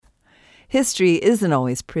History isn't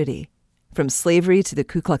always pretty. From slavery to the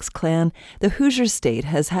Ku Klux Klan, the Hoosier State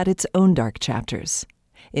has had its own dark chapters.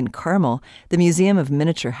 In Carmel, the Museum of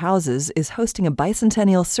Miniature Houses is hosting a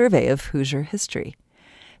bicentennial survey of Hoosier history.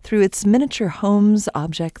 Through its miniature homes,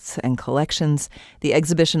 objects, and collections, the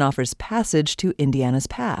exhibition offers passage to Indiana's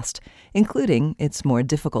past, including its more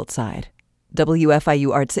difficult side.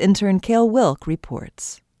 WFIU Arts intern Cale Wilk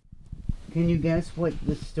reports. Can you guess what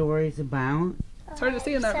the story's about? It's hard to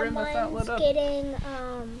see in that room that's not lit up.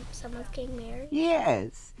 Someone's getting married.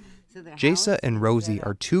 Yes. Jasa and Rosie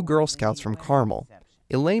are two Girl Scouts from Carmel.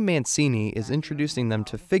 Elaine Mancini is introducing them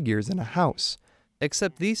to figures in a house,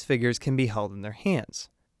 except these figures can be held in their hands.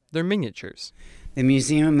 They're miniatures. The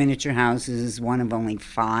Museum of Miniature Houses is one of only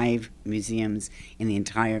 5 museums in the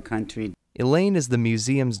entire country. Elaine is the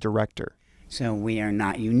museum's director. So we are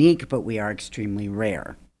not unique, but we are extremely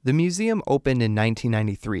rare. The museum opened in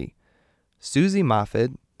 1993. Susie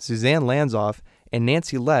Moffett, Suzanne Lanzoff, and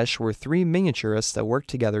Nancy Lesh were 3 miniaturists that worked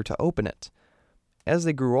together to open it. As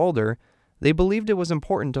they grew older, they believed it was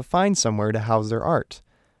important to find somewhere to house their art.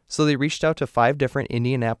 So they reached out to 5 different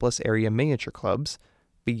Indianapolis area miniature clubs,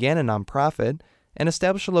 began a nonprofit, and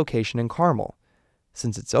established a location in Carmel.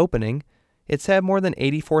 Since its opening, it's had more than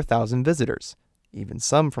 84,000 visitors, even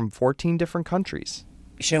some from 14 different countries.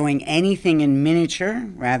 Showing anything in miniature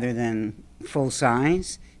rather than full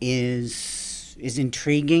size is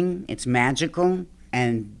intriguing, it's magical,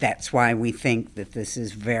 and that's why we think that this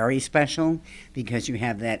is very special, because you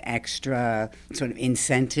have that extra sort of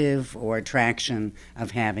incentive or attraction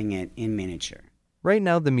of having it in miniature. Right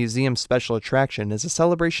now, the museum's special attraction is a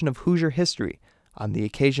celebration of Hoosier history on the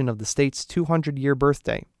occasion of the state's 200-year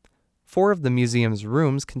birthday. 4 of the museum's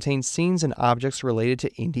rooms contain scenes and objects related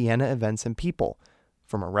to Indiana events and people,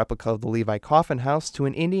 from a replica of the Levi Coffin House to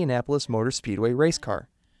an Indianapolis Motor Speedway race car.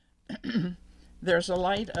 There's a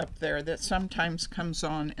light up there that sometimes comes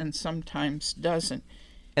on and sometimes doesn't.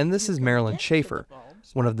 And this is Marilyn Schaefer,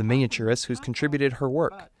 one of the miniaturists who's contributed her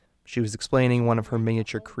work. She was explaining one of her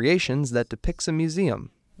miniature creations that depicts a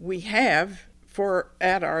museum. We have,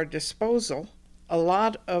 at our disposal, a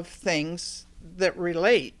lot of things that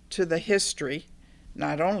relate to the history,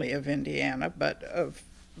 not only of Indiana, but of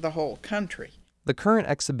the whole country. The current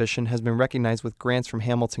exhibition has been recognized with grants from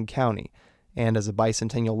Hamilton County and as a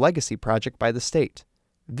bicentennial legacy project by the state.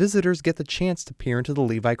 Visitors get the chance to peer into the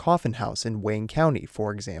Levi Coffin House in Wayne County,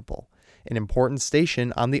 for example, an important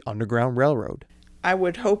station on the Underground Railroad. I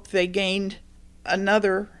would hope they gained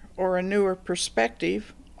another or a newer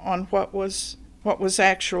perspective on what was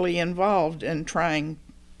actually involved in trying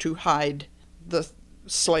to hide the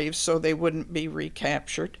slaves so they wouldn't be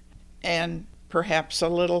recaptured, and perhaps a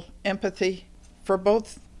little empathy for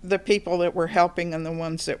both the people that were helping and the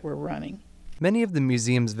ones that were running. Many of the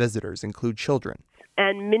museum's visitors include children.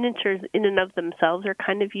 And miniatures in and of themselves are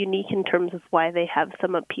kind of unique in terms of why they have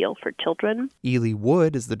some appeal for children. Ely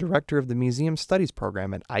Wood is the director of the Museum Studies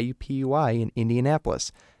program at IUPUI in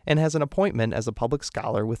Indianapolis and has an appointment as a public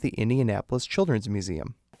scholar with the Indianapolis Children's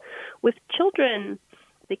Museum. With children,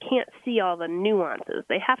 they can't see all the nuances.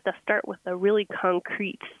 They have to start with the really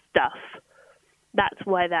concrete stuff. That's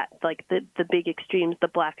why that's like the big extremes, the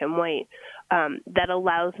black and white, that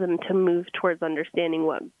allows them to move towards understanding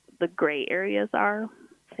what the gray areas are.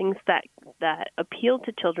 Things that appeal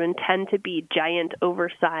to children tend to be giant,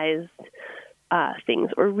 oversized things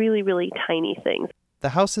or really, really tiny things. The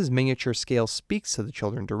house's miniature scale speaks to the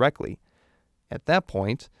children directly. At that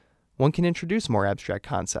point, one can introduce more abstract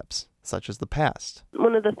concepts, such as the past.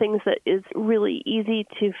 One of the things that is really easy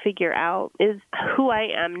to figure out is who I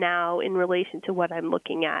am now in relation to what I'm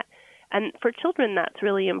looking at. And for children, that's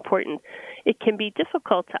really important. It can be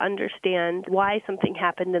difficult to understand why something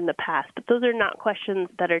happened in the past, but those are not questions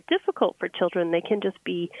that are difficult for children. They can just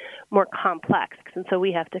be more complex. And so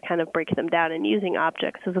we have to kind of break them down, and using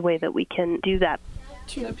objects is a way that we can do that.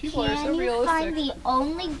 The people are so realistic. Find the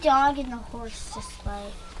only dog in the horse display.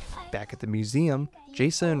 Back at the museum,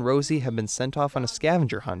 Jasa and Rosie have been sent off on a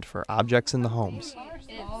scavenger hunt for objects in the homes.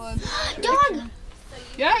 Dog!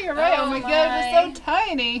 Yeah, you're right. Oh my God, it's so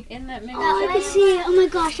tiny. In that I see it. Oh my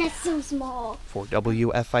gosh, that's so small. For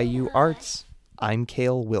WFIU Arts, I'm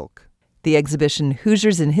Cale Wilk. The exhibition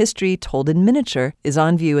Hoosiers in History Told in Miniature is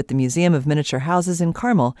on view at the Museum of Miniature Houses in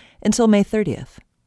Carmel until May 30th.